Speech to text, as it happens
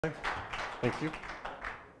Thank you.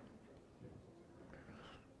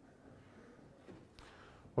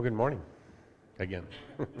 Well, good morning again.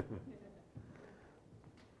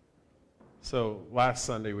 So last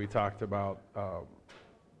Sunday we talked about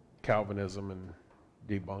Calvinism and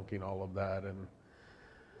debunking all of that. And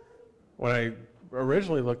when I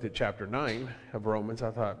originally looked at chapter 9 of Romans, I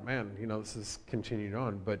thought, man, this is continued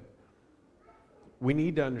on. But we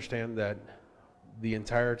need to understand that the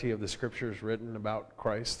entirety of the Scripture is written about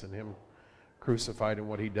Christ and Him crucified and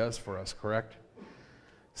what He does for us, correct?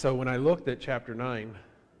 So when I looked at chapter 9,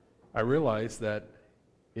 I realized that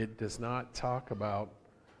it does not talk about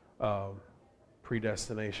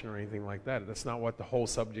predestination or anything like that. That's not what the whole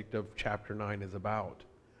subject of chapter 9 is about.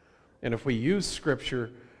 And if we use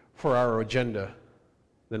Scripture for our agenda,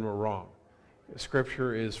 then we're wrong.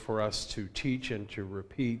 Scripture is for us to teach and to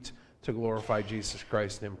repeat, to glorify Jesus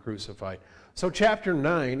Christ and Him crucified. So chapter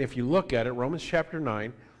 9, if you look at it, Romans chapter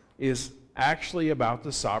 9, is actually about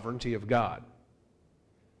the sovereignty of God.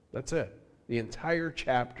 That's it. The entire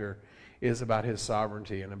chapter is about His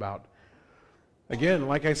sovereignty and about, again,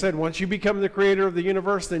 like I said, once you become the creator of the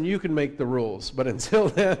universe, then you can make the rules. But until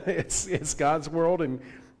then, it's God's world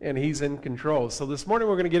and He's in control. So this morning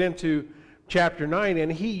we're going to get into chapter 9,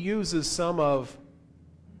 and he uses some of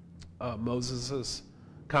Moses'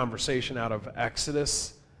 conversation out of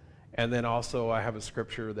Exodus. And then also I have a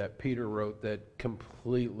scripture that Peter wrote that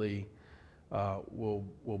completely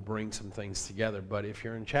will bring some things together. But if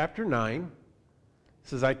you're in chapter 9, it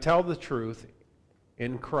says, I tell the truth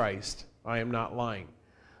in Christ, I am not lying.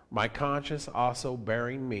 My conscience also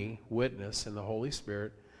bearing me witness in the Holy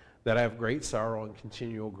Spirit that I have great sorrow and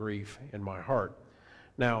continual grief in my heart.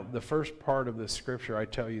 Now, the first part of this scripture, I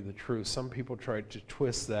tell you the truth. Some people try to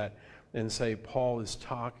twist that and say Paul is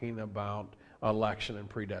talking about election and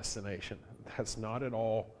predestination. That's not at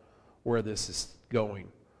all where this is going.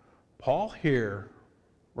 Paul here,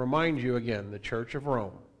 remind you again, the Church of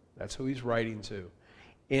Rome, that's who he's writing to.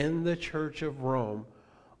 In the Church of Rome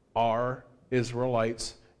are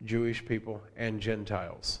Israelites, Jewish people, and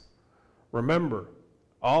Gentiles. Remember,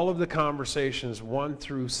 all of the conversations 1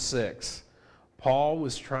 through 6, Paul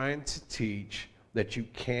was trying to teach that you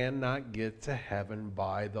cannot get to heaven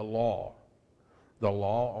by the law. The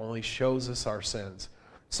law only shows us our sins.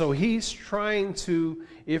 So he's trying to,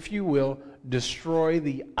 if you will, destroy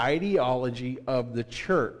the ideology of the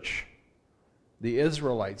church, the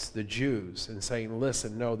Israelites, the Jews, and saying,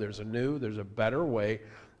 listen, no, there's a better way,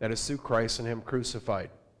 that is through Christ and Him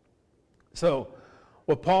crucified. So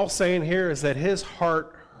what Paul's saying here is that his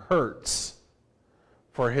heart hurts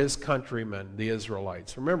for his countrymen, the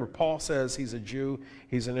Israelites. Remember, Paul says he's a Jew,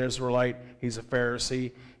 he's an Israelite, he's a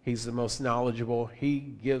Pharisee, he's the most knowledgeable. He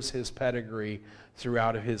gives his pedigree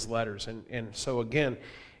throughout of his letters. And so again,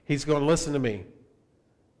 he's going, listen to me.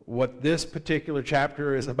 What this particular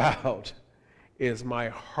chapter is about is my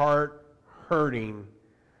heart hurting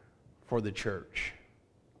for the church.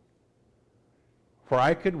 For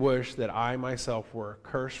I could wish that I myself were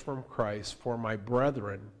accursed from Christ for my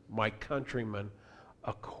brethren, my countrymen,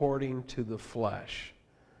 according to the flesh.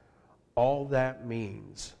 All that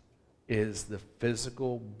means is the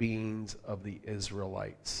physical beings of the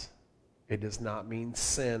Israelites. It does not mean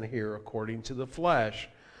sin here according to the flesh,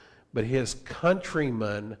 but his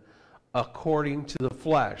countrymen according to the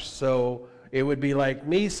flesh. So it would be like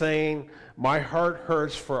me saying, my heart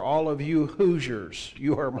hurts for all of you Hoosiers.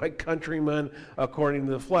 You are my countrymen according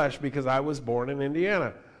to the flesh because I was born in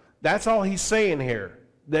Indiana. That's all he's saying here.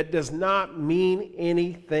 That does not mean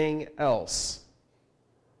anything else.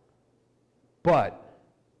 But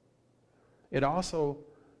it also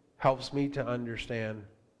helps me to understand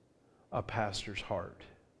a pastor's heart.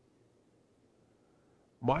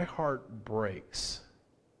 My heart breaks.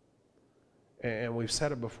 And we've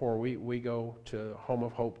said it before. We go to Home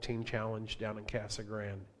of Hope Teen Challenge down in Casa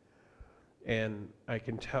Grande. And I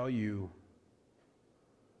can tell you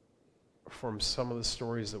from some of the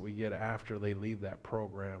stories that we get after they leave that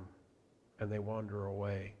program and they wander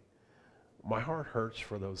away, my heart hurts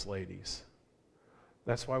for those ladies.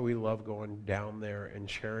 That's why we love going down there and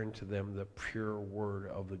sharing to them the pure word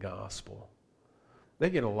of the gospel. They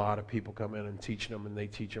get a lot of people come in and teaching them, and they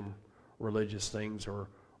teach them religious things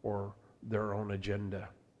or their own agenda.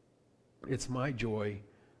 It's my joy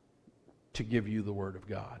to give you the word of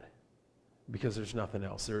God because there's nothing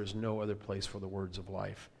else. There is no other place for the words of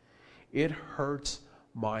life. It hurts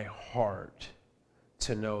my heart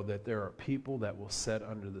to know that there are people that will sit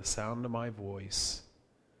under the sound of my voice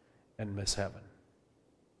and miss heaven.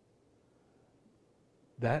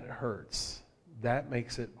 That hurts. That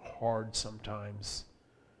makes it hard sometimes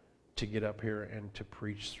to get up here and to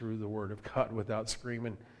preach through the Word of God without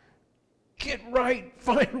screaming, get right,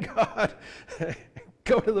 find God,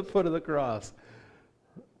 go to the foot of the cross.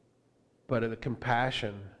 But the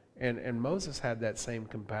compassion, and Moses had that same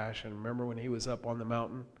compassion. Remember when he was up on the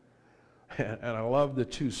mountain? And I love the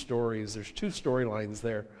two stories. There's two storylines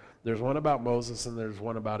there. There's one about Moses and there's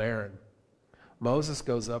one about Aaron. Moses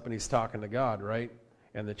goes up and he's talking to God, right?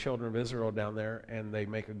 And the children of Israel down there, and they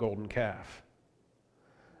make a golden calf.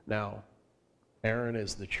 Now, Aaron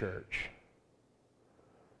is the church.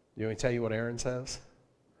 You want me to tell you what Aaron says?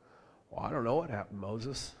 Well, I don't know what happened,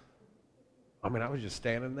 Moses. I mean, I was just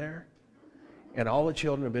standing there, and all the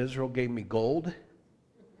children of Israel gave me gold,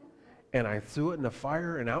 and I threw it in the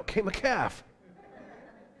fire, and out came a calf.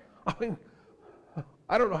 I mean,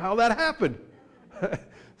 I don't know how that happened.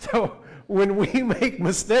 So when we make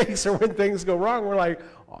mistakes or when things go wrong, we're like,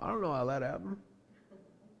 oh, I don't know how that happened.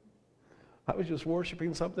 I was just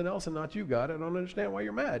worshiping something else and not you, God. I don't understand why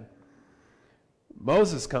you're mad.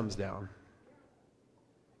 Moses comes down,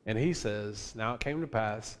 and he says, now it came to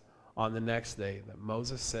pass on the next day that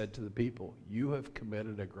Moses said to the people, you have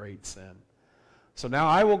committed a great sin. So now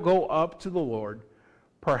I will go up to the Lord.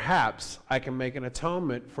 Perhaps I can make an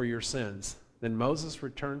atonement for your sins. Then Moses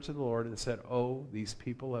returned to the Lord and said, oh, these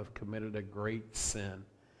people have committed a great sin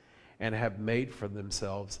and have made for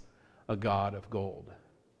themselves a god of gold.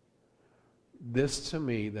 This, to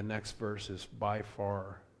me, the next verse is by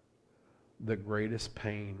far the greatest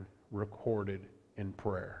pain recorded in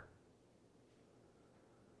prayer.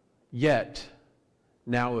 Yet,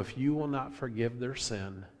 now if you will not forgive their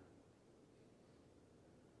sin,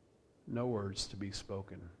 no words to be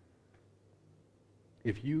spoken.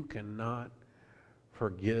 If you cannot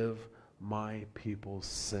forgive my people's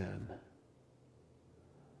sin.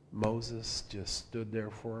 Moses just stood there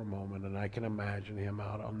for a moment, and I can imagine him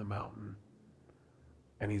out on the mountain.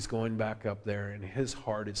 And he's going back up there, and his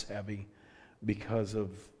heart is heavy because of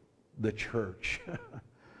the church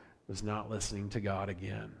was not listening to God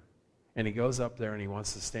again. And he goes up there, and he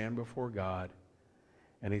wants to stand before God,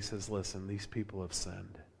 and he says, listen, these people have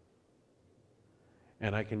sinned.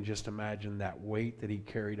 And I can just imagine that weight that he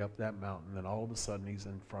carried up that mountain, and all of a sudden he's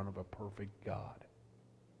in front of a perfect God.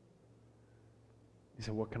 He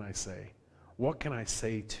said, what can I say? What can I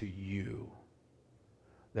say to you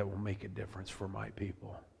that will make a difference for my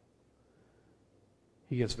people?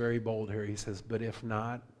 He gets very bold here. He says, but if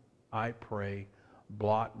not, I pray,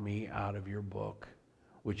 blot me out of your book,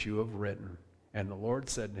 which you have written. And the Lord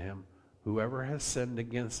said to him, whoever has sinned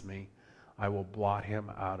against me, I will blot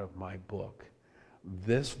him out of my book.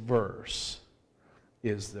 This verse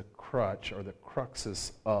is the crutch or the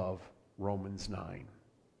cruxus of Romans 9.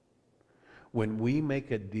 When we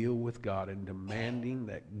make a deal with God and demanding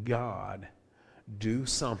that God do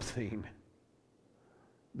something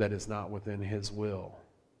that is not within his will,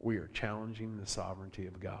 we are challenging the sovereignty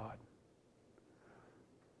of God.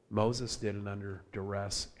 Moses did it under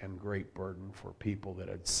duress and great burden for people that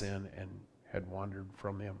had sinned and had wandered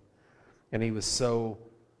from him. And he was so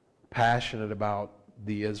passionate about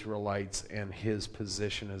the Israelites and his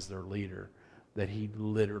position as their leader that he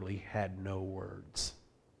literally had no words.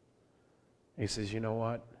 He says, you know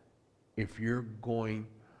what? If you're going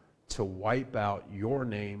to wipe out your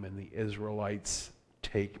name and the Israelites,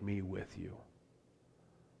 take me with you,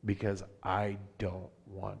 because I don't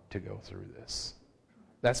want to go through this.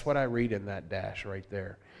 That's what I read in that dash right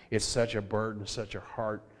there. It's such a burden, such a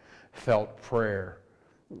heartfelt prayer.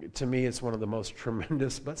 To me, it's one of the most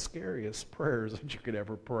tremendous but scariest prayers that you could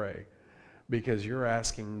ever pray, because you're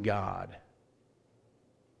asking God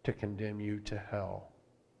to condemn you to hell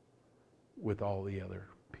with all the other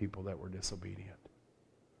people that were disobedient.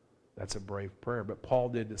 That's a brave prayer. But Paul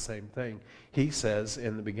did the same thing. He says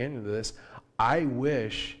in the beginning of this, I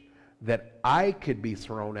wish that I could be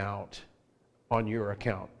thrown out on your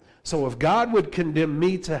account. So if God would condemn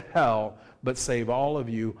me to hell but save all of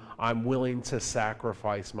you, I'm willing to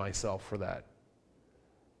sacrifice myself for that.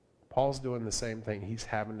 Paul's doing the same thing. He's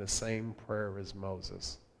having the same prayer as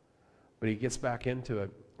Moses. But he gets back into it.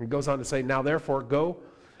 He goes on to say, now therefore go,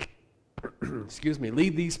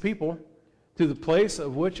 lead these people to the place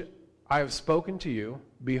of which I have spoken to you.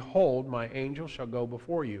 Behold, my angel shall go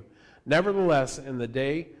before you. Nevertheless, in the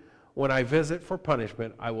day when I visit for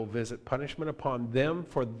punishment, I will visit punishment upon them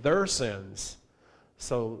for their sins.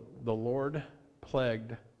 So the Lord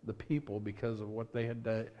plagued the people because of what they had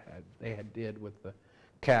did with the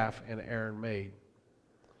calf and Aaron made.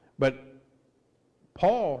 But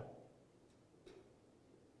Paul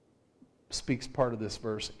speaks part of this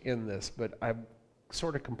verse in this, but I've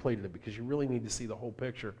sort of completed it because you really need to see the whole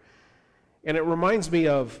picture. And it reminds me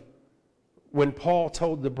of when Paul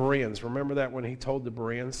told the Bereans. Remember that when he told the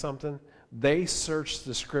Bereans something? they searched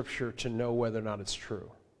the Scripture to know whether or not it's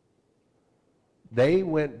true. They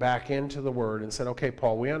went back into the Word and said, okay,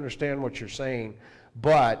 Paul, we understand what you're saying,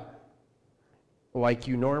 but like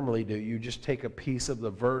you normally do, you just take a piece of the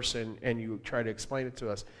verse and you try to explain it to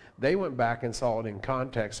us. They went back and saw it in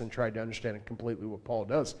context and tried to understand it completely what Paul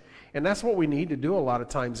does. And that's what we need to do a lot of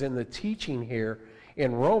times in the teaching here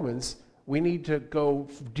in Romans. We need to go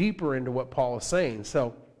deeper into what Paul is saying.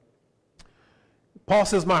 So, Paul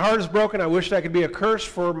says, my heart is broken. I wish I could be accursed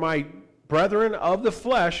for my brethren of the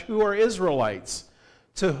flesh who are Israelites,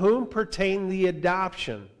 to whom pertain the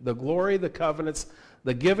adoption, the glory, the covenants,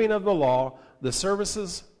 the giving of the law, the service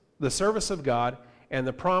of God, and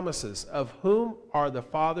the promises, of whom are the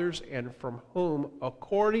fathers, and from whom,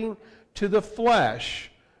 according to the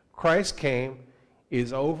flesh, Christ came,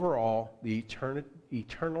 is over all the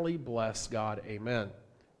eternally blessed God. Amen.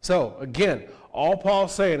 So, again, all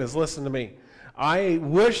Paul's saying is, listen to me. I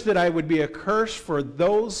wish that I would be accursed for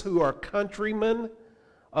those who are countrymen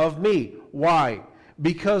of me. Why?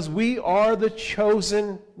 Because we are the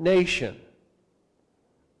chosen nation.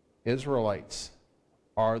 Israelites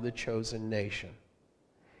are the chosen nation.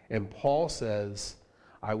 And Paul says,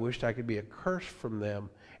 I wished I could be accursed from them.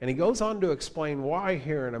 And he goes on to explain why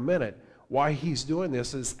here in a minute. Why he's doing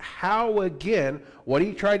this is how, again, what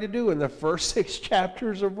he tried to do in the first 6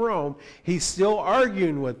 chapters of Rome, he's still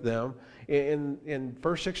arguing with them. In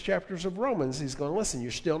first 6 chapters of Romans, he's going, listen,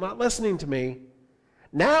 you're still not listening to me.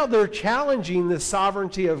 Now they're challenging the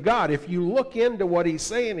sovereignty of God. If you look into what he's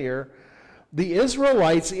saying here, the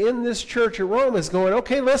Israelites in this church at Rome is going,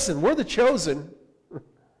 okay, listen, we're the chosen.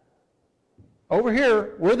 Over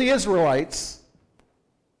here, we're the Israelites.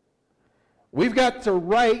 We've got the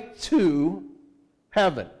right to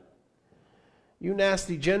heaven. You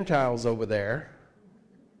nasty Gentiles over there,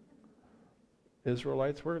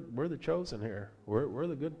 Israelites, we're the chosen here. We're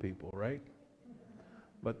the good people, right?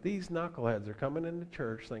 But these knuckleheads are coming into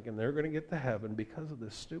church thinking they're going to get to heaven because of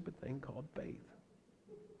this stupid thing called faith.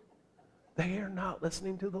 They are not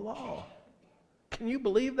listening to the law. Can you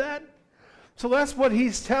believe that? So that's what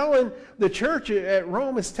he's telling the church at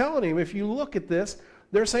Rome is telling him. If you look at this,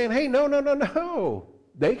 they're saying, hey, no.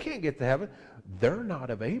 They can't get to heaven. They're not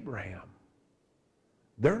of Abraham.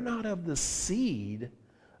 They're not of the seed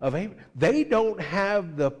of Abraham. They don't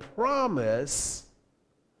have the promise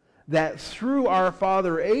that through our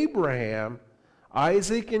father Abraham,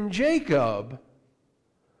 Isaac, and Jacob,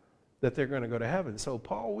 that they're going to go to heaven. So,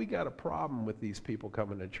 Paul, we got a problem with these people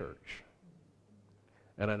coming to church.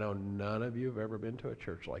 And I know none of you have ever been to a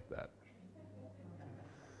church like that.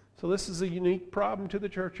 So this is a unique problem to the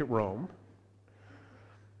church at Rome.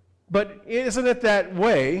 But isn't it that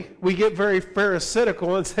way? We get very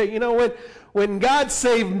pharisaical and say, you know, when God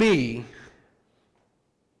saved me,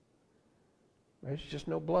 there's just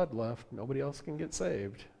no blood left. Nobody else can get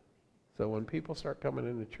saved. So when people start coming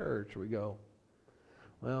into church, we go,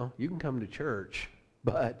 well, you can come to church,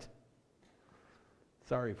 but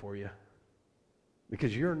sorry for you.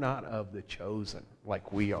 Because you're not of the chosen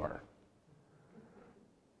like we are.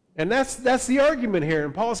 And that's the argument here.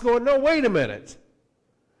 And Paul's going, no, wait a minute.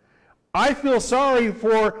 I feel sorry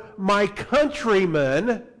for my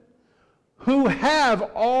countrymen who have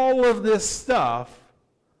all of this stuff,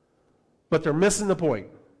 but they're missing the point.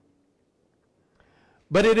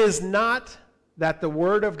 But it is not that the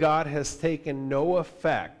word of God has taken no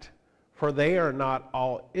effect, for they are not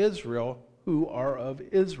all Israel who are of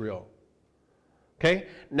Israel. Okay?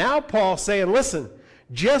 Now Paul's saying, listen,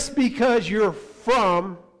 just because you're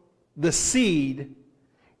from the seed,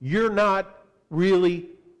 you're not really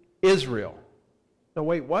Israel. No,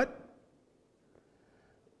 wait, what?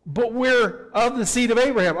 But we're of the seed of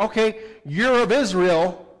Abraham. Okay, you're of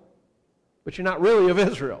Israel, but you're not really of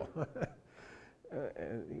Israel.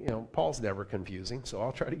 Paul's never confusing, so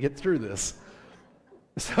I'll try to get through this.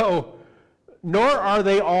 So, nor are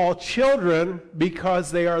they all children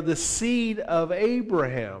because they are the seed of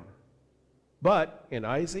Abraham. But in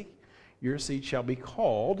Isaac, your seed shall be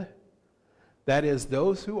called. That is,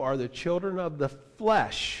 those who are the children of the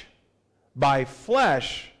flesh. By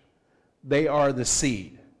flesh, they are the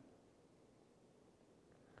seed.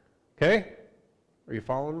 Okay? Are you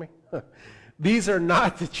following me? These are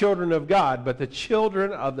not the children of God, but the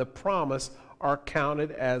children of the promise are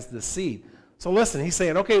counted as the seed. So listen, he's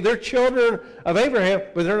saying, okay, they're children of Abraham,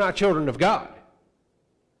 but they're not children of God.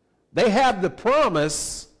 They have the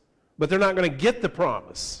promise, but they're not going to get the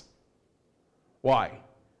promise. Why?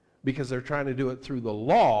 Because they're trying to do it through the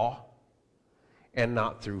law and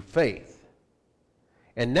not through faith.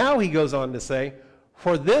 And now he goes on to say,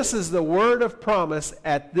 for this is the word of promise,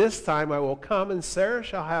 at this time I will come and Sarah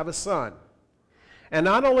shall have a son. And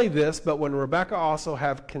not only this, but when Rebekah also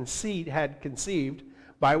had conceived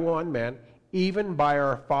by one man, even by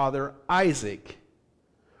our father Isaac.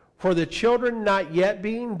 For the children not yet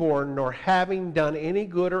being born, nor having done any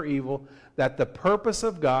good or evil, that the purpose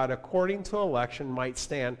of God according to election might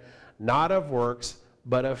stand, not of works,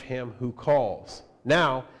 but of him who calls.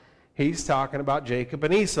 Now, he's talking about Jacob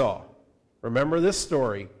and Esau. Remember this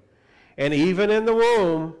story. And even in the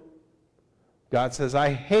womb, God says,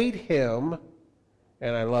 I hate him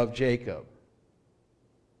and I love Jacob.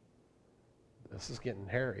 This is getting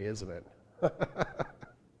hairy, isn't it?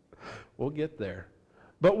 We'll get there.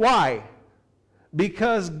 But why?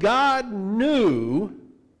 Because God knew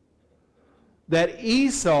that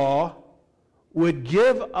Esau would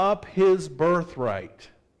give up his birthright.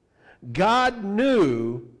 God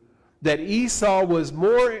knew that Esau was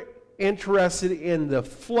more interested in the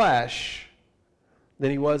flesh than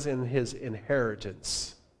he was in his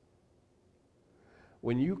inheritance.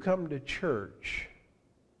 When you come to church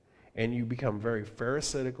and you become very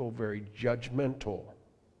pharisaical, very judgmental,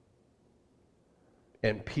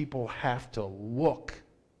 and people have to look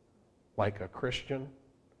like a Christian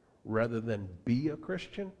rather than be a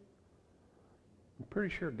Christian, I'm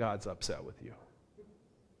pretty sure God's upset with you.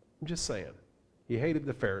 I'm just saying. He hated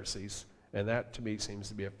the Pharisees, and that to me seems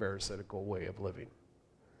to be a pharisaical way of living.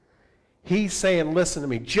 He's saying, listen to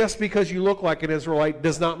me, just because you look like an Israelite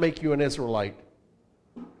does not make you an Israelite.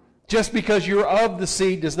 Just because you're of the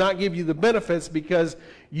seed does not give you the benefits, because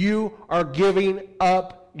you are giving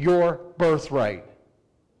up your birthright.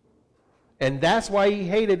 And that's why he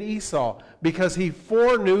hated Esau, because he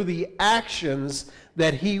foreknew the actions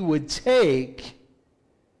that he would take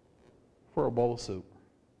for a bowl of soup.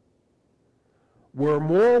 We're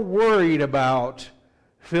more worried about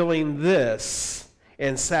filling this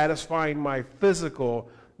and satisfying my physical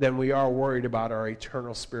than we are worried about our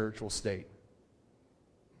eternal spiritual state.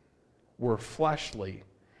 We're fleshly.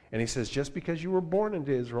 And he says, just because you were born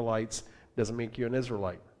into Israelites doesn't make you an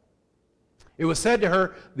Israelite. It was said to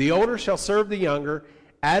her, the older shall serve the younger,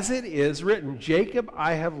 as it is written, Jacob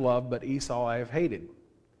I have loved, but Esau I have hated.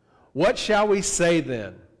 What shall we say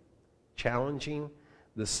then? Challenging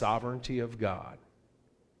the sovereignty of God.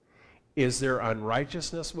 Is there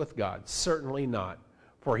unrighteousness with God? Certainly not.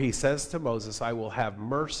 For he says to Moses, I will have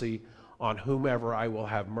mercy on whomever I will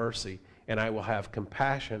have mercy, and I will have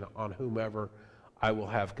compassion on whomever I will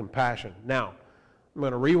have compassion. Now, I'm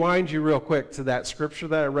going to rewind you real quick to that scripture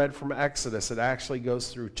that I read from Exodus. It actually goes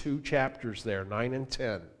through 2 chapters there, 9 and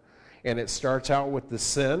 10. And it starts out with the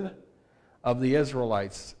sin of the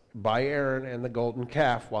Israelites by Aaron and the golden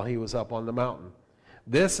calf while he was up on the mountain.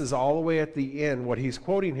 This is all the way at the end. What he's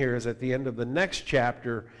quoting here is at the end of the next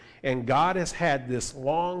chapter, and God has had this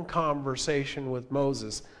long conversation with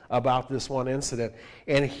Moses about this one incident.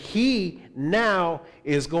 And he now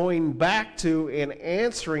is going back to and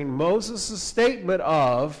answering Moses' statement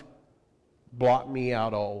of, blot me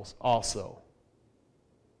out also.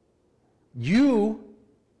 You,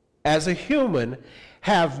 as a human,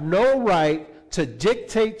 have no right to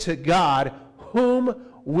dictate to God whom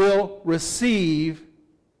will receive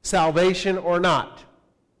salvation or not.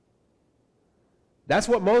 That's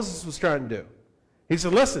what Moses was trying to do. He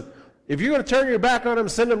said, listen, if you're going to turn your back on them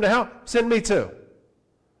and send them to hell, send me too.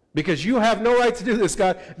 Because you have no right to do this,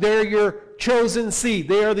 God. They're your chosen seed.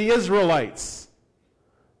 They are the Israelites.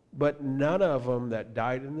 But none of them that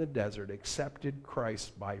died in the desert accepted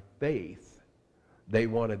Christ by faith. They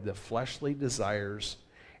wanted the fleshly desires,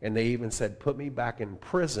 and they even said, put me back in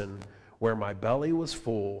prison where my belly was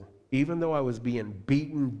full. Even though I was being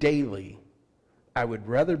beaten daily, I would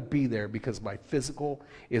rather be there because my physical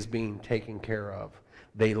is being taken care of.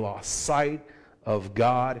 They lost sight of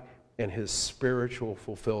God and his spiritual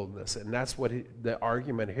fulfilledness. And that's what the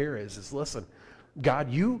argument here is listen, God,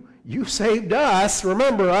 you saved us.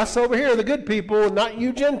 Remember, us over here, the good people, not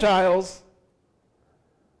you Gentiles.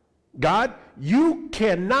 God, you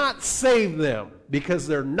cannot save them because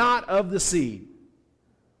they're not of the seed.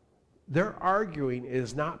 Their arguing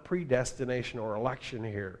is not predestination or election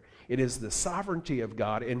here. It is the sovereignty of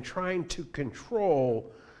God in trying to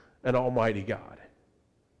control an almighty God.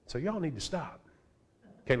 So y'all need to stop.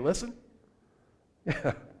 Okay, listen?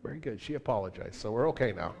 Yeah, very good. She apologized, so we're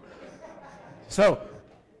okay now.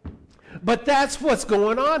 But that's what's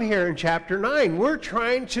going on here in chapter 9. We're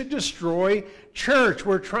trying to destroy church.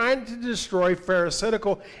 We're trying to destroy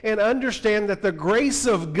Pharisaical and understand that the grace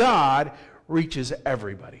of God reaches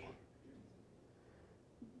everybody.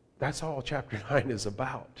 That's all chapter 9 is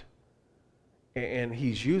about. And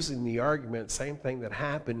he's using the argument, same thing that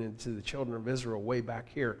happened to the children of Israel way back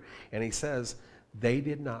here. And he says, they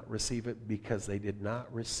did not receive it because they did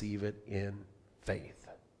not receive it in faith.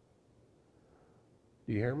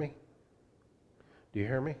 Do you hear me? Do you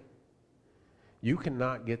hear me? You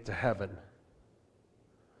cannot get to heaven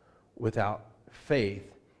without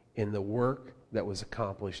faith in the work that was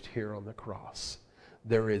accomplished here on the cross.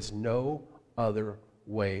 There is no other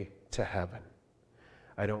way to heaven.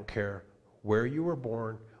 I don't care where you were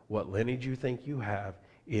born, what lineage you think you have.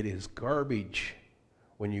 It is garbage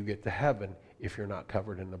when you get to heaven if you're not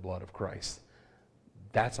covered in the blood of Christ.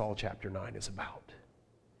 That's all chapter 9 is about.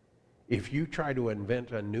 If you try to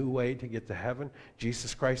invent a new way to get to heaven,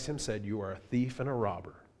 Jesus Christ himself said, you are a thief and a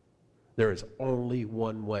robber. There is only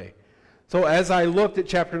one way. So as I looked at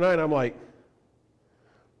chapter 9, I'm like,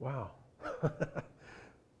 wow,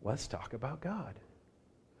 let's talk about God.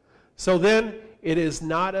 So then, it is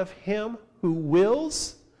not of him who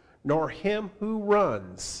wills, nor him who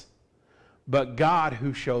runs, but God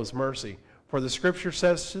who shows mercy. For the scripture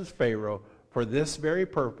says to Pharaoh, for this very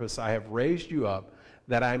purpose I have raised you up,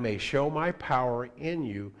 that I may show my power in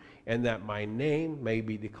you, and that my name may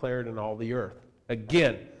be declared in all the earth.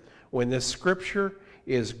 Again, when this scripture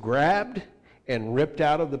is grabbed and ripped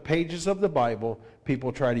out of the pages of the Bible,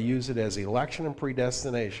 people try to use it as election and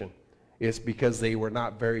predestination. It's because they were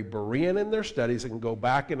not very Berean in their studies and go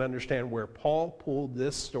back and understand where Paul pulled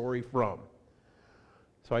this story from.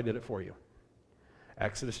 So I did it for you.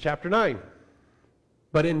 Exodus chapter 9.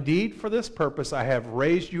 But indeed for this purpose I have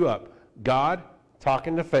raised you up, God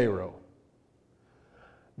talking to Pharaoh,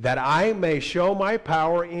 that I may show my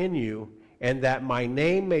power in you, and that my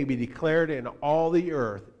name may be declared in all the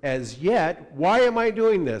earth. As yet, why am I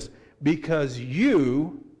doing this? Because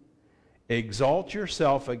you exalt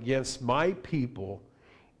yourself against my people,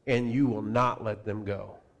 and you will not let them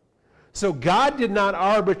go. So God did not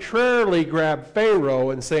arbitrarily grab Pharaoh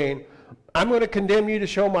and saying, I'm going to condemn you to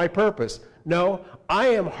show my purpose. No, I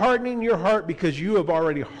am hardening your heart because you have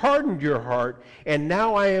already hardened your heart, and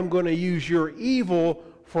now I am going to use your evil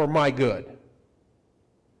for my good.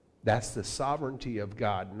 That's the sovereignty of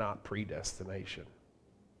God, not predestination.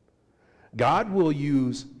 God will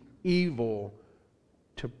use evil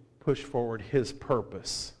to push forward his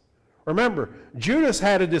purpose. Remember, Judas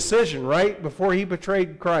had a decision right before he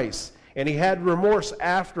betrayed Christ, and he had remorse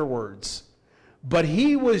afterwards. But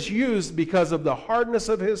he was used because of the hardness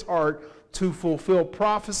of his heart to fulfill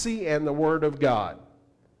prophecy and the word of God.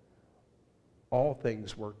 All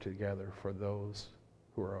things work together for those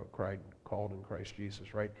who are called in Christ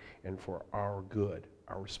Jesus, right? And for our good,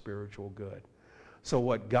 our spiritual good. So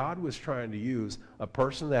what God was trying to use, a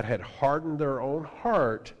person that had hardened their own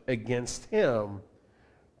heart against him,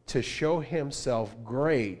 to show himself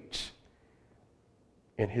great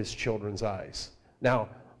in his children's eyes. Now,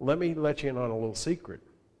 let me let you in on a little secret.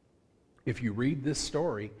 If you read this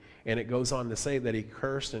story, and it goes on to say that he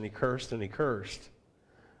cursed and he cursed and he cursed.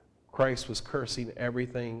 Christ was cursing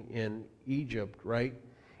everything in Egypt, right?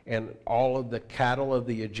 And all of the cattle of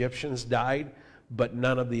the Egyptians died, but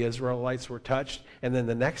none of the Israelites were touched. And then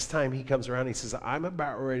the next time he comes around, he says, I'm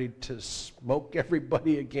about ready to smoke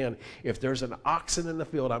everybody again. If there's an oxen in the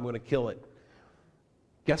field, I'm going to kill it.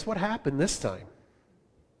 Guess what happened this time?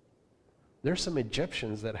 There's some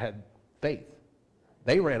Egyptians that had faith.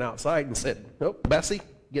 They ran outside and said, nope, Bessie,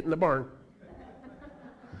 get in the barn.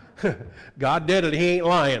 God did it. He ain't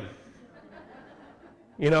lying.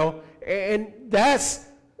 You know, and that's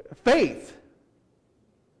faith.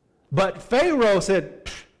 But Pharaoh said,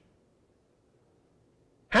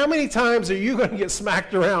 how many times are you going to get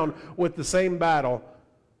smacked around with the same battle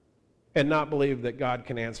and not believe that God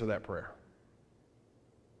can answer that prayer?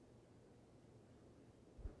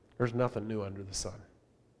 There's nothing new under the sun.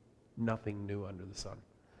 Nothing new under the sun.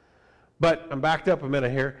 But I'm backed up a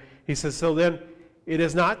minute here. He says, so then it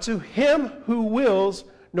is not to him who wills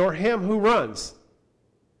nor him who runs.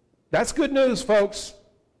 That's good news, folks.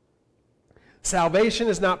 Salvation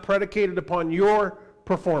is not predicated upon your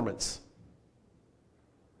performance.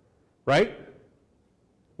 Right?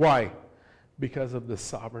 Why? Because of the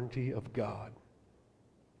sovereignty of God.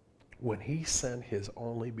 When he sent his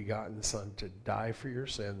only begotten Son to die for your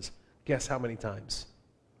sins, guess how many times?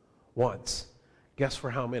 Once. Guess for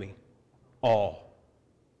how many? All.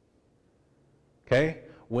 Okay?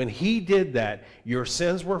 When he did that, your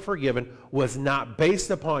sins were forgiven, was not based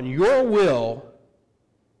upon your will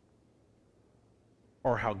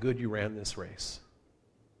or how good you ran this race.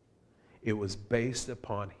 It was based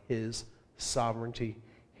upon his sovereignty,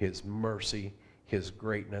 his mercy, his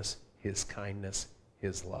greatness, his kindness,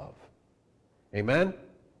 his love. Amen?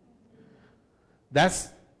 That's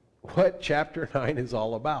what chapter 9 is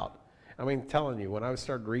all about. I mean, telling you, when I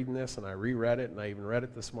started reading this and I reread it and I even read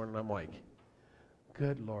it this morning, I'm like,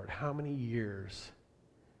 good Lord, how many years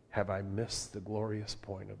have I missed the glorious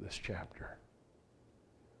point of this chapter.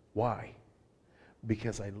 Why?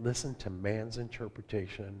 Because I listened to man's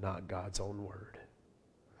interpretation and not God's own word.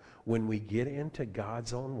 When we get into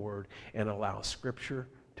God's own word and allow Scripture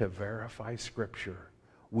to verify Scripture,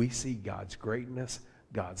 we see God's greatness,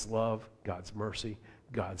 God's love, God's mercy,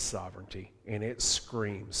 God's sovereignty, and it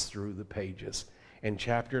screams through the pages. And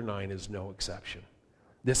chapter 9 is no exception.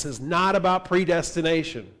 This is not about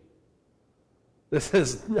predestination. This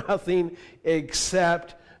is nothing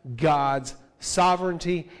except God's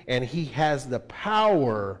sovereignty, and he has the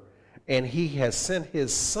power, and he has sent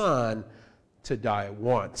his Son to die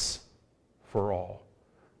once for all.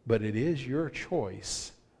 But it is your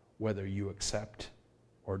choice whether you accept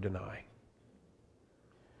or deny.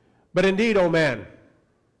 But indeed, O man,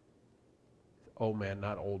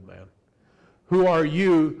 not old man, who are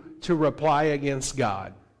you to reply against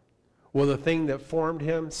God? Will the thing that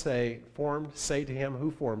formed say to him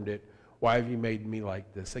who formed it, why have you made me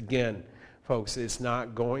like this? Again, folks, it's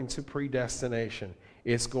not going to predestination.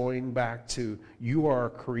 It's going back to you are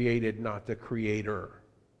created, not the creator.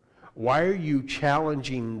 Why are you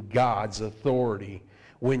challenging God's authority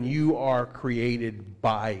when you are created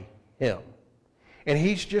by him? And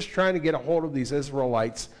he's just trying to get a hold of these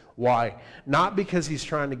Israelites. Why? Not because he's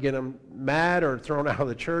trying to get them mad or thrown out of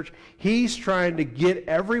the church. He's trying to get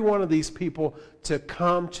every one of these people to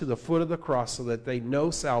come to the foot of the cross so that they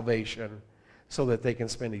know salvation, so that they can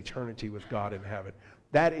spend eternity with God in heaven.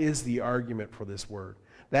 That is the argument for this word.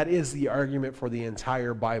 That is the argument for the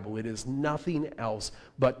entire Bible. It is nothing else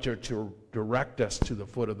but to direct us to the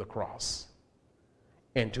foot of the cross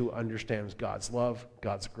and to understand God's love,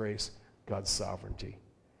 God's grace, God's sovereignty.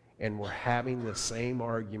 And we're having the same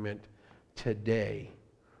argument today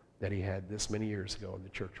that he had this many years ago in the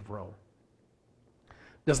Church of Rome.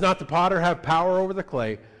 Does not the potter have power over the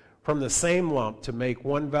clay from the same lump to make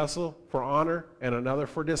one vessel for honor and another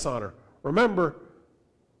for dishonor? Remember,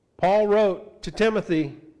 Paul wrote to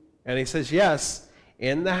Timothy, and he says, yes,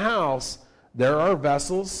 in the house there are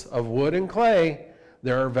vessels of wood and clay.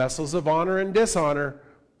 There are vessels of honor and dishonor.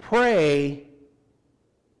 Pray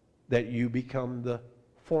that you become the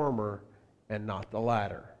former and not the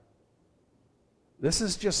latter. This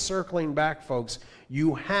is just circling back, folks.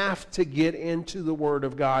 You have to get into the Word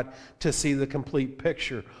of God to see the complete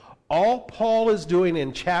picture. All Paul is doing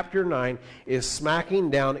in chapter 9 is smacking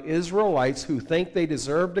down Israelites who think they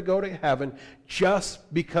deserve to go to heaven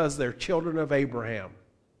just because they're children of Abraham.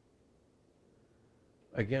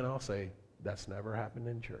 Again, I'll say, that's never happened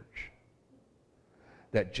in church.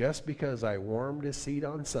 That just because I warmed a seat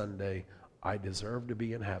on Sunday, I deserve to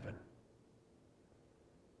be in heaven.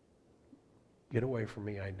 Get away from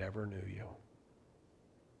me, I never knew you.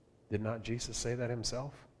 Did not Jesus say that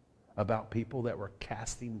himself about people that were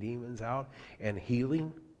casting demons out and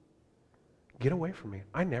healing? Get away from me,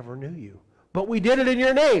 I never knew you. But we did it in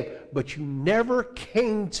your name. But you never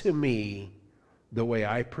came to me the way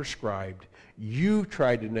I prescribed. You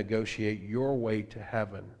tried to negotiate your way to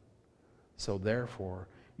heaven. So therefore,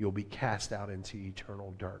 you'll be cast out into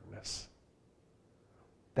eternal darkness.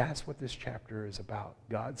 That's what this chapter is about.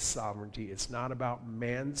 God's sovereignty. It's not about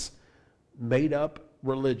man's made-up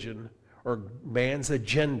religion or man's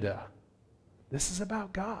agenda. This is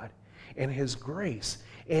about God and his grace.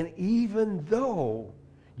 And even though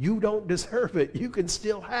you don't deserve it, you can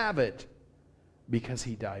still have it because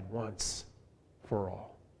he died once for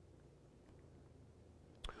all.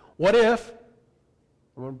 What if,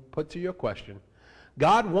 I'm going to put to you a question,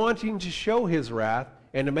 God wanting to show his wrath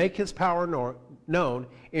and to make his power known,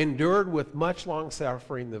 endured with much long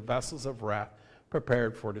suffering the vessels of wrath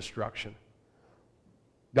prepared for destruction.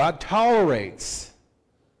 God tolerates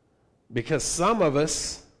because some of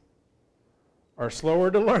us are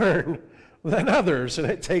slower to learn than others, and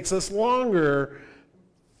it takes us longer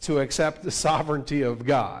to accept the sovereignty of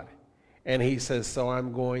God. And he says, so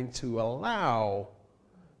I'm going to allow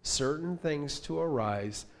certain things to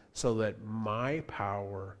arise so that my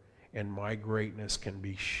power and my greatness can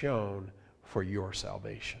be shown for your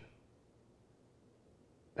salvation.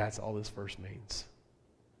 That's all this verse means.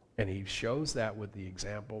 And he shows that with the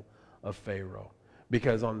example of Pharaoh.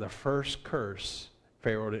 Because on the first curse,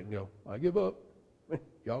 Pharaoh didn't go, I give up.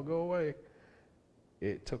 Y'all go away.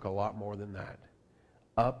 It took a lot more than that.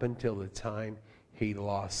 Up until the time he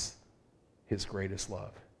lost his greatest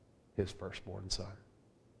love, his firstborn son.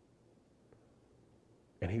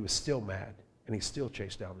 And he was still mad. And he still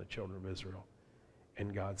chased down the children of Israel.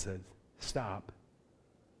 And God said, stop.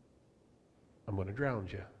 I'm going to drown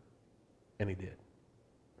you. And he did.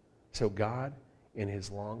 So God, in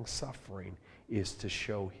his long suffering, is to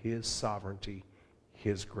show his sovereignty,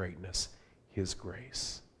 his greatness, his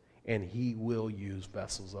grace. and he will use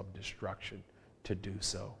vessels of destruction to do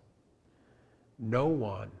so. No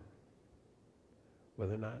one,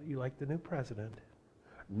 whether or not you like the new president,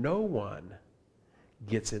 no one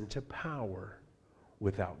gets into power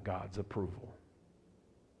without God's approval.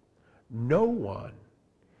 No one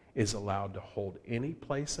is allowed to hold any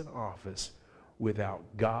place in office without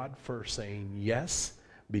God first saying yes,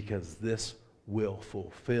 because this will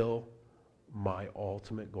fulfill my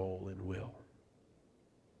ultimate goal and will.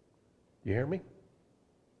 You hear me?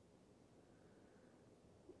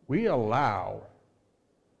 We allow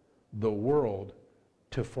the world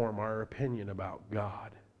to form our opinion about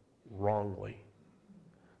God wrongly.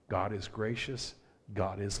 God is gracious.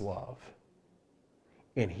 God is love.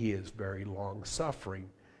 And he is very long-suffering.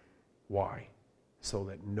 Why? So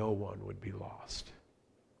that no one would be lost.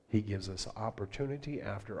 He gives us opportunity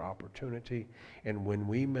after opportunity. And when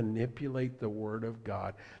we manipulate the Word of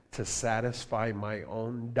God to satisfy my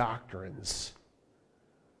own doctrines,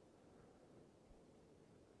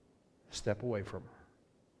 step away from them.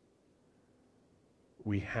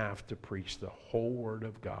 We have to preach the whole Word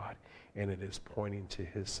of God, and it is pointing to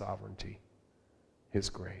his sovereignty, his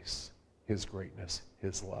grace, his greatness,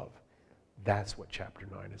 his love. That's what chapter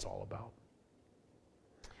 9 is all about.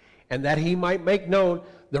 And that he might make known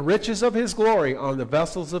the riches of his glory on the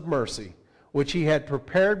vessels of mercy, which he had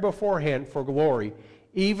prepared beforehand for glory,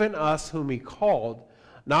 even us whom he called,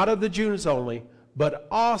 not of the Jews only, but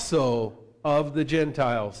also of the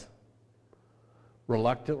Gentiles.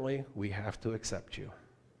 Reluctantly, we have to accept you.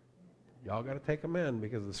 Y'all got to take them in,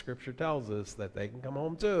 because the scripture tells us that they can come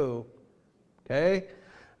home too. Okay?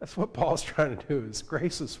 That's what Paul's trying to do, is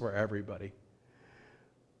grace is for everybody.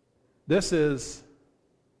 This is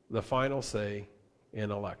the final say in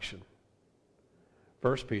election.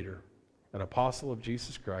 1 Peter, an apostle of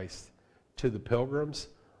Jesus Christ, to the pilgrims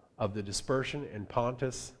of the dispersion in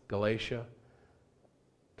Pontus, Galatia,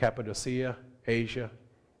 Cappadocia, Asia,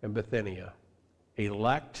 and Bithynia,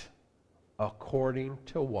 elect according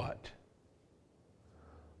to what?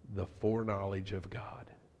 The foreknowledge of God.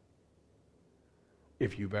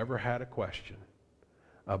 If you've ever had a question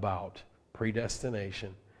about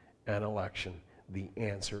predestination and election, the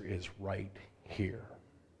answer is right here.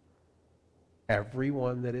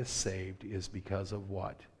 Everyone that is saved is because of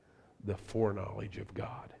what? The foreknowledge of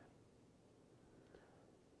God.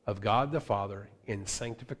 Of God the Father in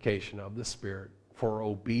sanctification of the Spirit for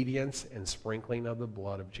obedience and sprinkling of the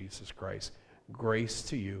blood of Jesus Christ. Grace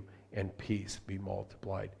to you and peace be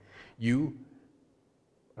multiplied. I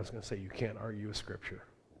was going to say you can't argue with Scripture.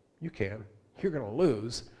 You can. You're going to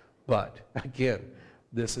lose. But again,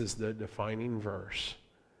 this is the defining verse.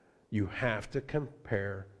 You have to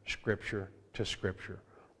compare Scripture to Scripture.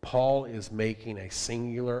 Paul is making a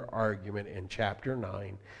singular argument in chapter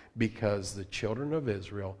 9 because the children of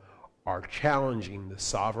Israel are challenging the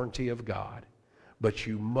sovereignty of God. But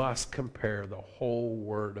you must compare the whole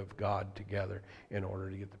Word of God together in order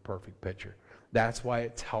to get the perfect picture. That's why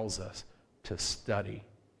it tells us to study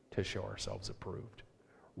to show ourselves approved.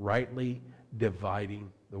 Rightly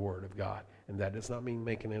dividing the Word of God. And that does not mean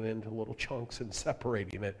making it into little chunks and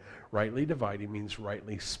separating it. Rightly dividing means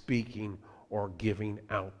rightly speaking or giving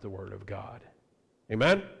out the Word of God.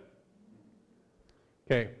 Amen?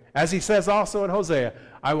 Okay. As he says also in Hosea,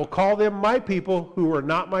 I will call them my people who are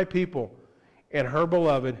not my people, and her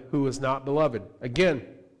beloved who is not beloved. Again,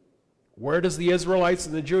 where does the Israelites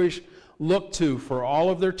and the Jewish look to for all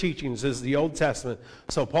of their teachings is the Old Testament.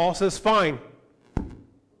 So Paul says, fine,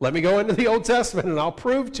 let me go into the Old Testament and I'll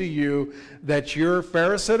prove to you that your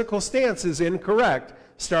Pharisaical stance is incorrect,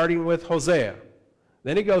 starting with Hosea.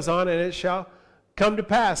 Then he goes on, and it shall come to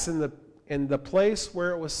pass in the place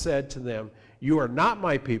where it was said to them, you are not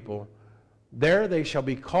my people, there they shall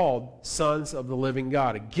be called sons of the living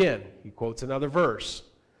God. Again, he quotes another verse.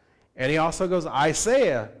 And he also goes,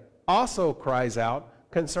 Isaiah also cries out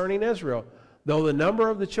concerning Israel, though the number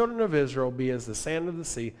of the children of Israel be as the sand of the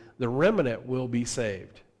sea, the remnant will be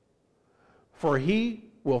saved. For he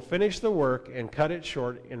will finish the work and cut it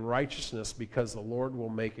short in righteousness, because the Lord will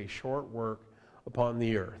make a short work upon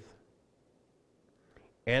the earth.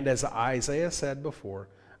 And as Isaiah said before,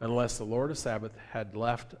 unless the Lord of Sabbath had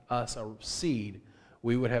left us a seed,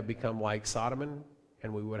 we would have become like Sodom,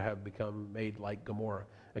 and we would have become made like Gomorrah.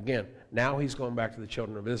 Again, now he's going back to the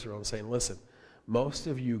children of Israel and saying, listen, most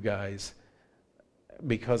of you guys,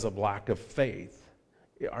 because of lack of faith,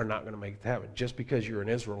 are not going to make it to heaven. Just because you're an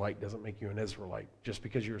Israelite doesn't make you an Israelite. Just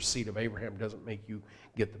because you're a seed of Abraham doesn't make you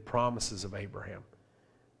get the promises of Abraham.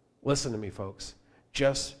 Listen to me, folks.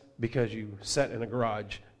 Just because you sit in a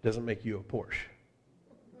garage doesn't make you a Porsche.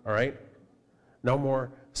 All right? No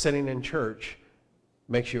more sitting in church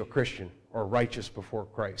makes you a Christian or righteous before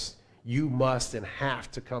Christ. You must and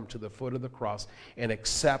have to come to the foot of the cross and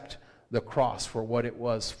accept the cross for what it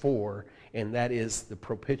was for, and that is the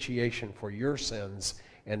propitiation for your sins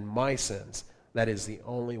and my sins. That is the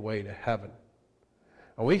only way to heaven.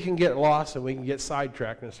 And we can get lost and we can get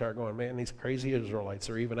sidetracked and start going, man, these crazy Israelites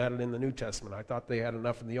are even at it in the New Testament. I thought they had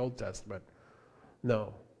enough in the Old Testament.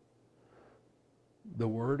 No. The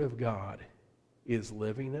Word of God is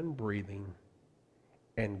living and breathing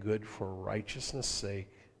and good for righteousness'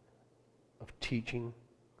 sake, of teaching,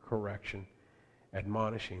 correction,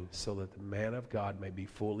 admonishing, so that the man of God may be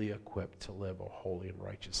fully equipped to live a holy and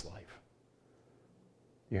righteous life.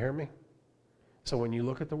 You hear me? So when you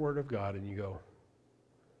look at the Word of God and you go,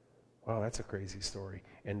 wow, that's a crazy story,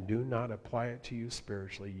 and do not apply it to you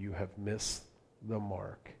spiritually, you have missed the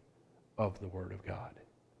mark of the Word of God.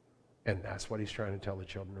 And that's what he's trying to tell the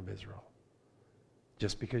children of Israel.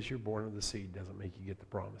 Just because you're born of the seed doesn't make you get the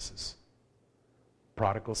promises.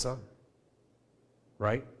 Prodigal son,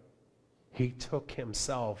 right? He took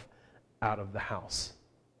himself out of the house.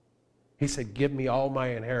 He said, give me all my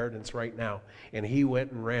inheritance right now. And he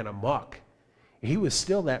went and ran amok. He was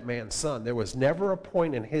still that man's son. There was never a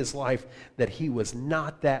point in his life that he was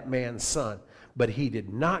not that man's son. But he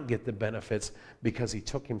did not get the benefits because he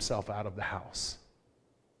took himself out of the house.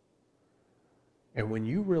 And when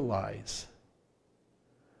you realize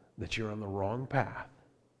that you're on the wrong path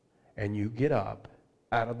and you get up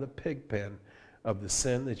out of the pig pen of the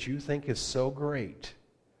sin that you think is so great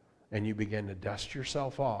and you begin to dust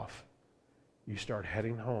yourself off, you start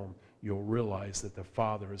heading home, you'll realize that the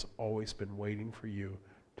Father has always been waiting for you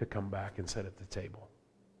to come back and sit at the table.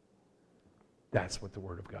 That's what the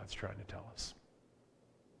Word of God's trying to tell us.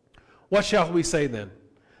 What shall we say then?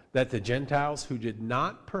 That the Gentiles who did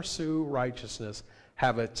not pursue righteousness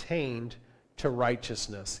have attained to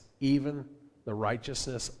righteousness, even the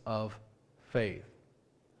righteousness of faith.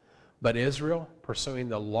 But Israel, pursuing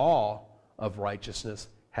the law of righteousness,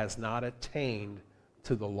 has not attained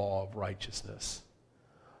to the law of righteousness.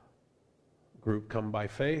 Group come by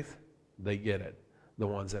faith, they get it. The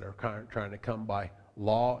ones that are trying to come by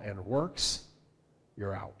law and works,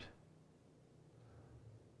 you're out.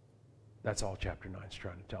 That's all chapter 9 is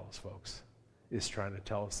trying to tell us, folks. It's trying to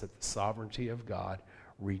tell us that the sovereignty of God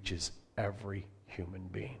reaches every human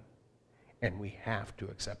being. And we have to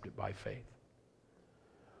accept it by faith.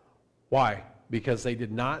 Why? Because they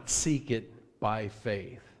did not seek it by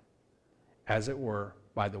faith, as it were,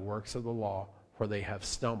 by the works of the law, for they have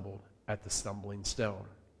stumbled at the stumbling stone.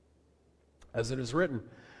 As it is written,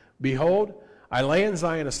 behold, I lay in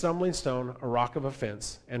Zion a stumbling stone, a rock of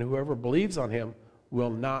offense, and whoever believes on him will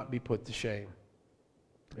not be put to shame.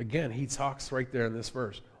 Again, he talks right there in this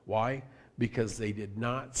verse. Why? Because they did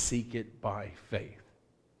not seek it by faith.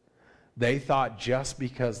 They thought just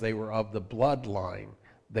because they were of the bloodline,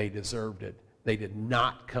 they deserved it. They did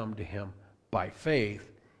not come to him by faith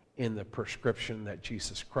in the prescription that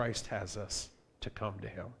Jesus Christ has us to come to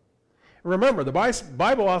him. Remember, the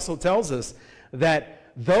Bible also tells us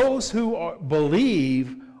that those who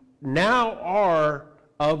believe now are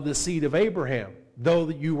of the seed of Abraham. Though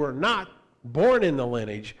you were not born in the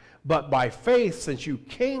lineage, but by faith, since you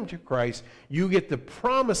came to Christ, you get the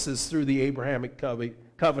promises through the Abrahamic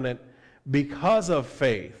covenant because of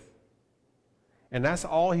faith. And that's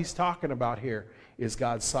all he's talking about here, is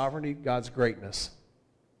God's sovereignty, God's greatness.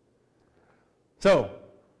 So,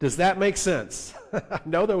 does that make sense? I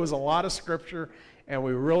know there was a lot of scripture, and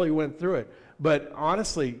we really went through it. But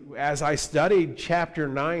honestly, as I studied chapter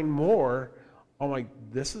 9 more, I'm like,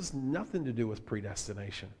 this has nothing to do with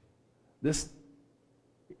predestination. This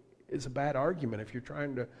is a bad argument if you're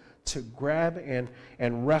trying to grab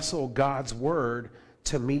and wrestle God's word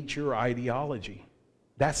to meet your ideology.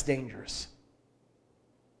 That's dangerous.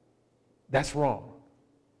 That's wrong.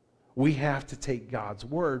 We have to take God's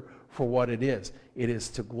word for what it is. It is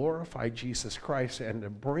to glorify Jesus Christ and to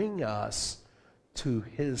bring us to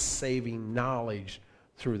his saving knowledge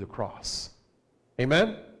through the cross.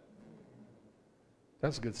 Amen?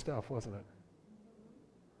 That's good stuff, wasn't it?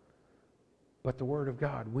 But the Word of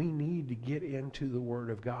God, we need to get into the Word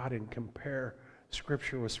of God and compare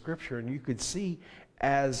Scripture with Scripture. And you could see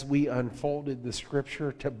as we unfolded the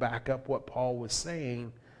Scripture to back up what Paul was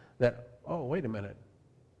saying that, oh, wait a minute.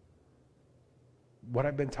 What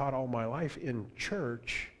I've been taught all my life in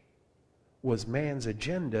church was man's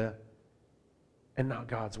agenda and not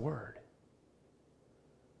God's Word.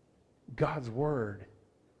 God's Word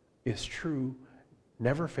is true,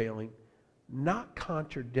 never failing, not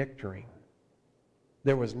contradictory.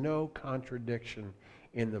 There was no contradiction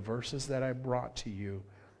in the verses that I brought to you.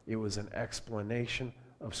 It was an explanation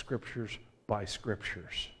of Scripture's by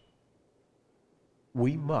Scriptures.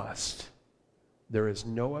 We must. There is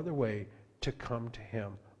no other way to come to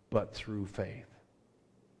Him but through faith.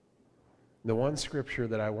 The one scripture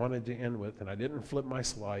that I wanted to end with, and I didn't flip my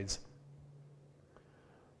slides,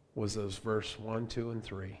 was those verse 1, 2, and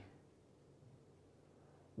 3.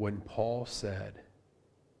 When Paul said,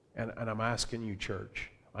 and I'm asking you, church,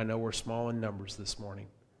 I know we're small in numbers this morning,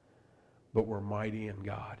 but we're mighty in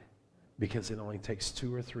God, because it only takes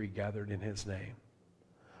 2 or 3 gathered in His name.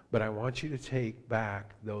 But I want you to take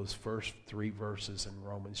back those first 3 verses in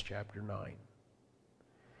Romans chapter 9.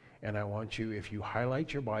 And I want you, if you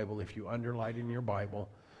highlight your Bible, if you underline in your Bible,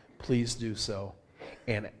 please do so.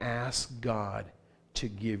 And ask God to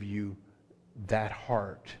give you that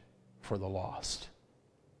heart for the lost.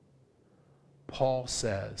 Paul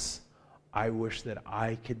says, I wish that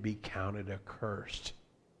I could be counted accursed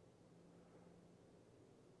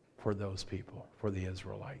for those people, for the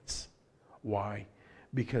Israelites. Why?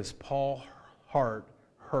 Because Paul's heart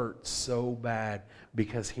hurts so bad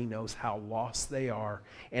because he knows how lost they are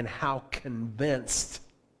and how convinced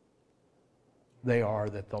they are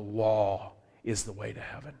that the law is the way to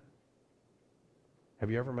heaven. Have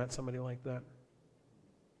you ever met somebody like that?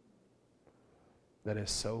 That is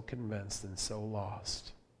so convinced and so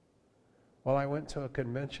lost. Well, I went to a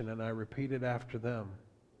convention and I repeated after them.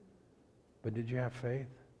 But did you have faith?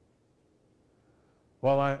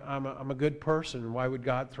 Well, I'm a good person. Why would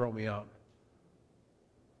God throw me out?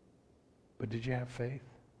 But did you have faith?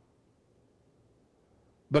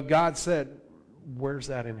 But God said, where's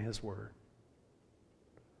that in His Word?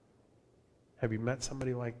 Have you met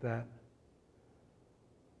somebody like that?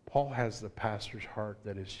 Paul has the pastor's heart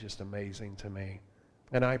that is just amazing to me.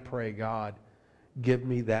 And I pray, God, give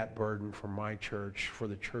me that burden for my church, for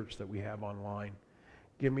the church that we have online.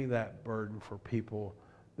 Give me that burden for people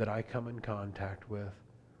that I come in contact with.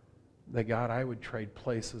 That, God, I would trade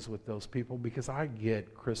places with those people, because I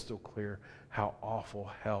get crystal clear how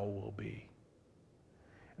awful hell will be.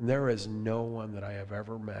 And there is no one that I have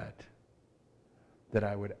ever met that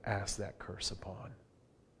I would ask that curse upon.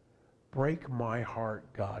 Break my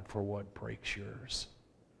heart, God, for what breaks yours.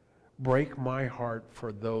 Break my heart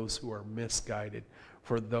for those who are misguided,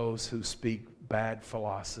 for those who speak bad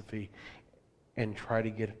philosophy and try to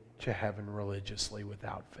get to heaven religiously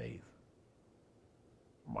without faith.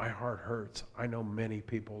 My heart hurts. I know many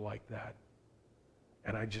people like that.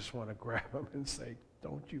 And I just want to grab them and say,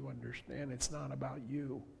 don't you understand? It's not about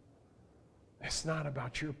you. It's not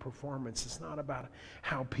about your performance. It's not about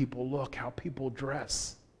how people look, how people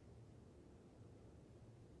dress.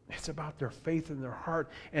 It's about their faith in their heart.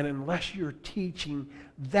 And unless you're teaching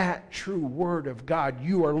that true word of God,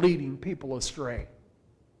 you are leading people astray.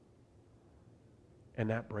 And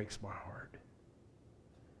that breaks my heart.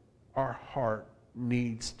 Our heart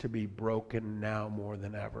needs to be broken now more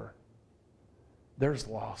than ever. There's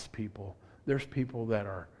lost people. There's people that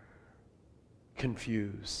are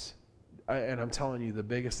confused. And I'm telling you, the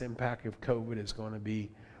biggest impact of COVID is going to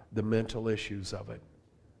be the mental issues of it.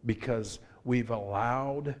 Because we've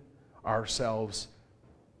allowed ourselves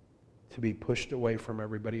to be pushed away from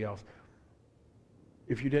everybody else.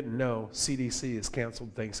 If you didn't know, CDC has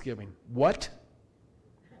canceled Thanksgiving. What?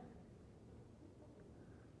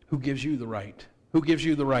 Who gives you the right? Who gives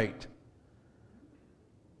you the right?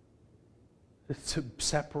 To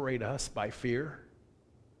separate us by fear?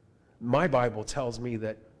 My Bible tells me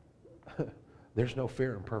that there's no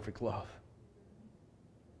fear in perfect love.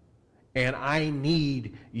 And I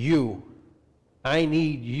need you. I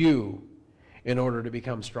need you in order to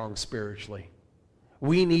become strong spiritually.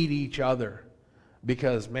 We need each other.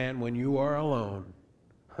 Because, man, when you are alone,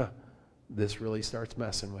 this really starts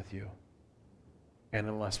messing with you. And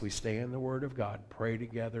unless we stay in the Word of God, pray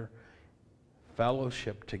together,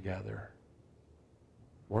 fellowship together,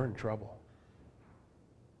 we're in trouble.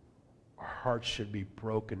 Our hearts should be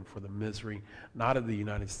broken for the misery, not of the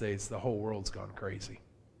United States. The whole world's gone crazy.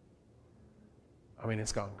 I mean,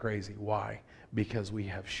 it's gone crazy. Why? Because we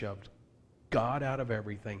have shoved God out of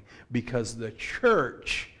everything. Because the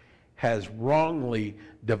church has wrongly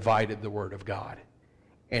divided the Word of God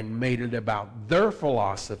and made it about their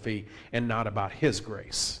philosophy and not about His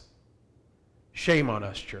grace. Shame on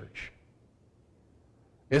us, church.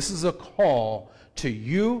 This is a call to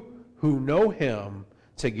you who know Him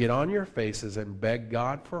to get on your faces and beg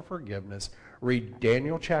God for forgiveness. Read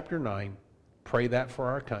Daniel chapter 9. Pray that for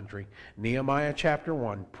our country. Nehemiah chapter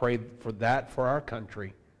 1. Pray for that for our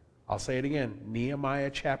country. I'll say it again.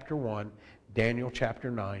 Nehemiah chapter 1. Daniel chapter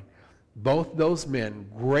 9. Both those men,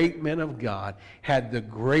 great men of God, had the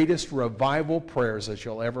greatest revival prayers that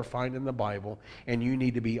you'll ever find in the Bible. And you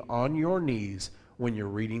need to be on your knees when you're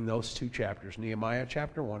reading those two chapters, Nehemiah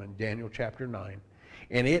chapter 1 and Daniel chapter 9.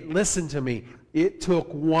 And listen to me, it took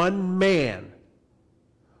one man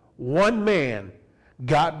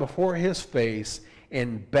got before his face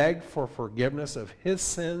and begged for forgiveness of his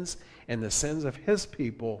sins and the sins of his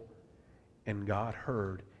people, and God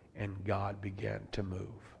heard and God began to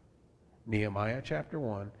move. Nehemiah chapter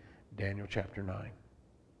 1, Daniel chapter 9.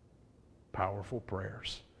 Powerful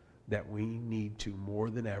prayers that we need to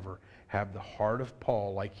more than ever have the heart of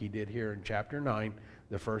Paul like he did here in chapter 9,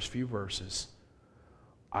 the first few verses.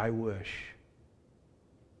 I wish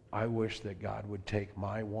that God would take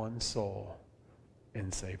my one soul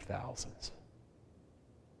and save thousands.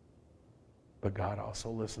 But God also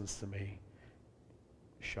listens to me.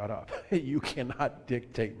 Shut up. You cannot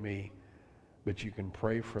dictate me, but you can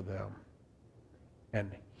pray for them,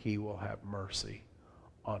 and he will have mercy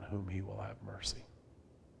on whom he will have mercy.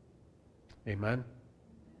 Amen?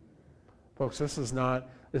 Folks, this is not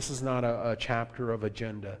a chapter of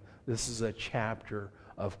agenda. This is a chapter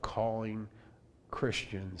of calling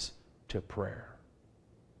Christians to prayer.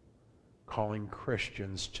 Calling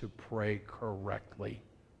Christians to pray correctly.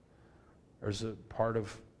 There's a part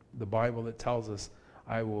of the Bible that tells us,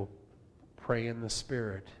 I will pray in the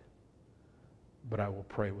Spirit, but I will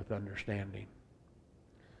pray with understanding.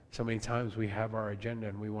 So many times we have our agenda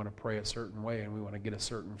and we want to pray a certain way and we want to get a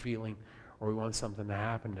certain feeling or we want something to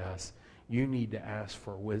happen to us. You need to ask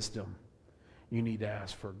for wisdom. You need to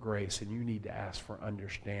ask for grace, and you need to ask for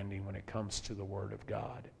understanding when it comes to the Word of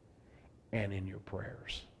God and in your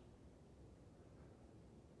prayers.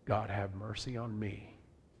 God, have mercy on me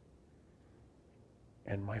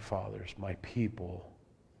and my fathers, my people,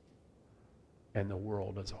 and the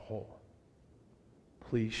world as a whole.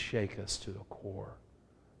 Please shake us to the core,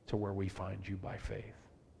 to where we find you by faith.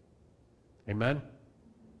 Amen?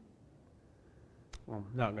 Well,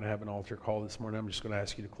 I'm not going to have an altar call this morning. I'm just going to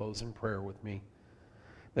ask you to close in prayer with me,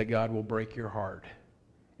 that God will break your heart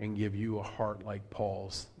and give you a heart like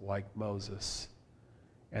Paul's, like Moses,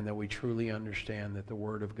 and that we truly understand that the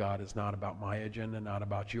Word of God is not about my agenda, not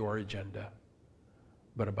about your agenda,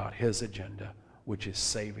 but about his agenda, which is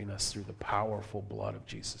saving us through the powerful blood of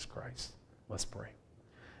Jesus Christ. Let's pray.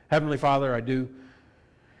 Heavenly Father, I do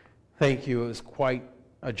thank you. It was quite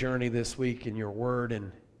a journey this week in your Word,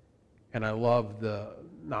 and I love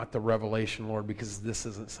not the revelation, Lord, because this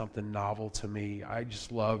isn't something novel to me. I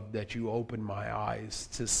just love that you opened my eyes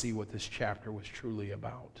to see what this chapter was truly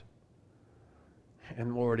about.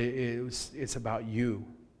 And Lord, it's about you,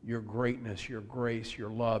 your greatness, your grace, your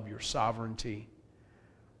love, your sovereignty,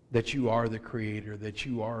 that you are the creator, that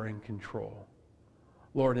you are in control.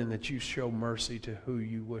 Lord, and that you show mercy to who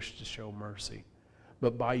you wish to show mercy.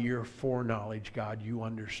 But by your foreknowledge, God, you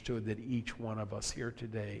understood that each one of us here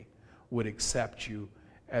today would accept you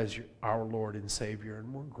as our Lord and Savior.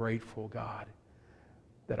 And we're grateful, God,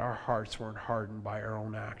 that our hearts weren't hardened by our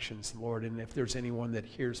own actions, Lord. And if there's anyone that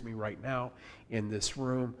hears me right now in this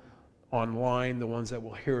room, online, the ones that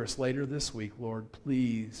will hear us later this week, Lord,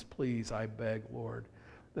 please, please, I beg, Lord,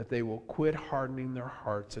 that they will quit hardening their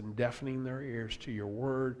hearts and deafening their ears to your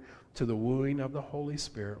word, to the wooing of the Holy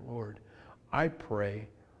Spirit, Lord. I pray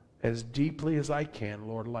as deeply as I can,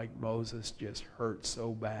 Lord, like Moses just hurt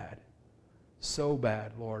so bad,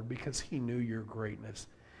 Lord, because he knew your greatness.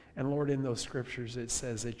 And Lord, in those scriptures it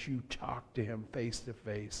says that you talked to him face to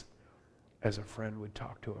face as a friend would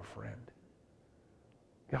talk to a friend.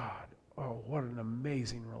 God, oh, what an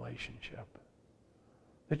amazing relationship.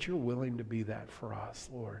 That you're willing to be that for us,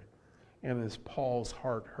 Lord. And as Paul's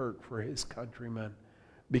heart hurt for his countrymen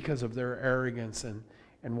because of their arrogance and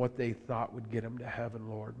what they thought would get him to heaven,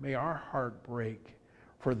 Lord, may our heart break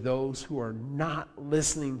for those who are not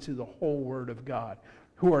listening to the whole Word of God,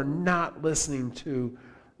 who are not listening to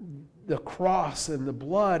the cross and the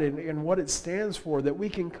blood and what it stands for, that we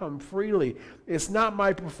can come freely. It's not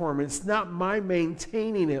my performance, it's not my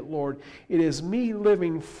maintaining it, Lord. It is me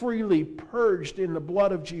living freely, purged in the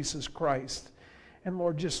blood of Jesus Christ. And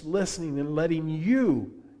Lord, just listening and letting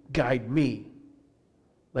you guide me,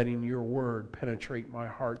 letting your word penetrate my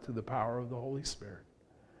heart through the power of the Holy Spirit.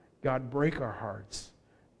 God, break our hearts.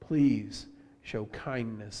 Please show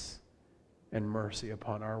kindness and mercy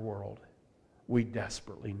upon our world. We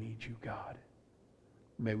desperately need you, God.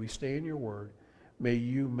 May we stay in your word. May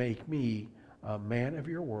you make me a man of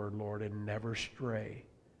your word, Lord, and never stray.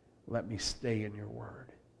 Let me stay in your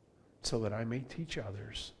word so that I may teach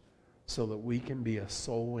others, so that we can be a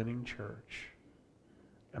soul-winning church.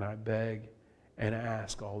 And I beg and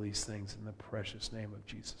ask all these things in the precious name of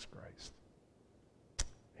Jesus Christ.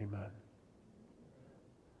 Amen.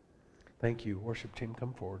 Thank you. Worship team,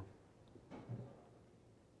 come forward.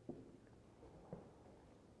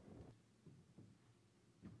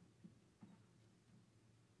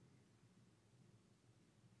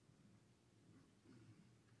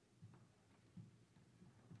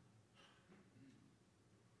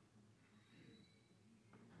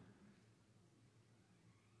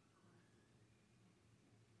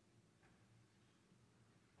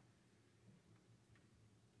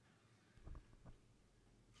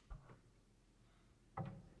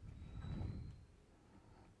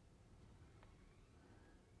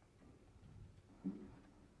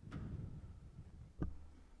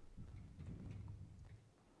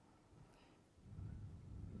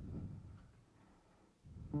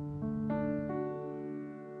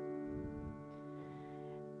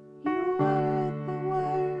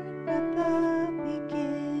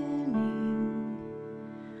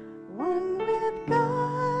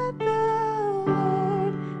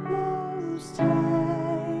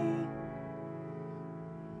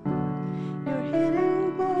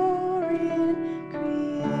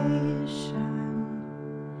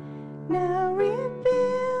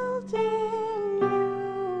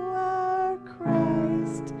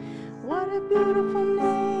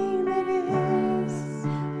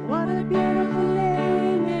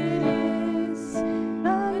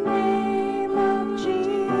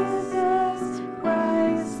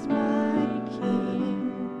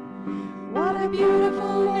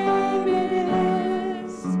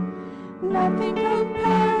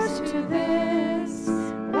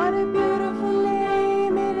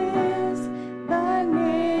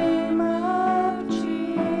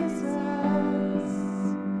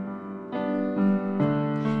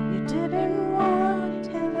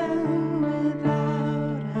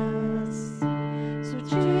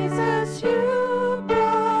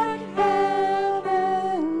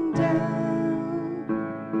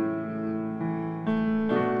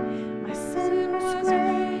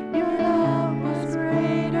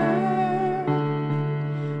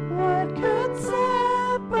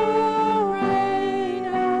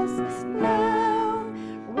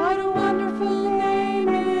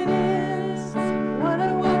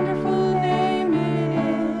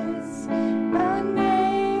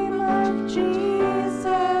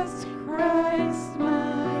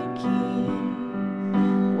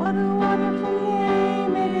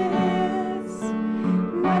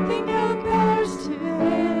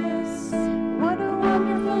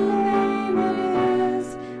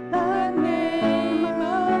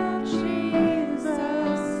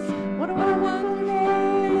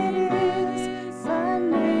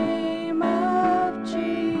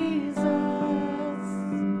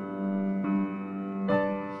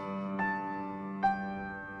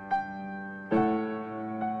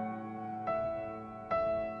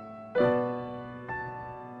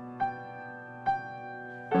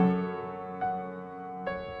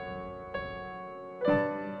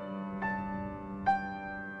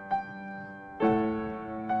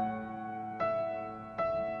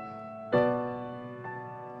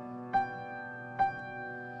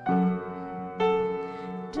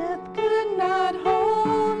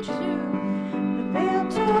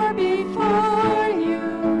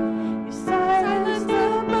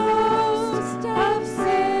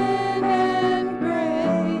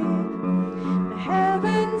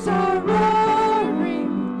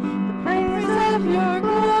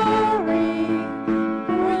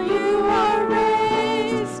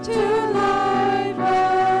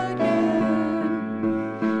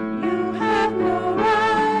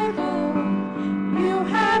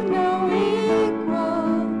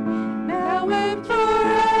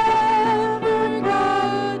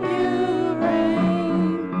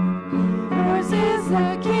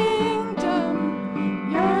 the kingdom,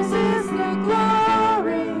 yours is the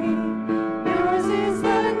glory, yours is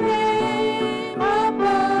the name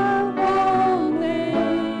above all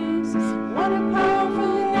names. What a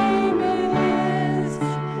powerful name it is,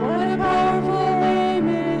 what a powerful name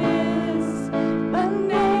it is, the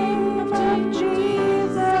name of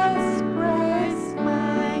Jesus Christ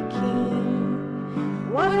my King.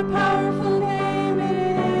 What a powerful name it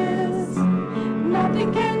is,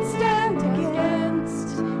 nothing can stand against.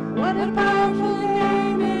 What a powerful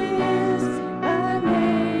name it is, the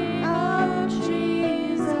name of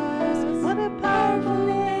Jesus. What a powerful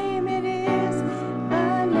name it is,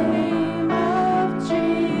 the name of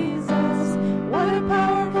Jesus. What a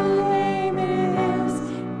powerful name it is,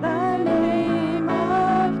 the name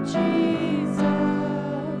of Jesus.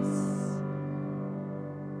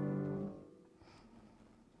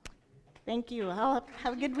 Thank you. Have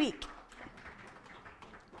a good week.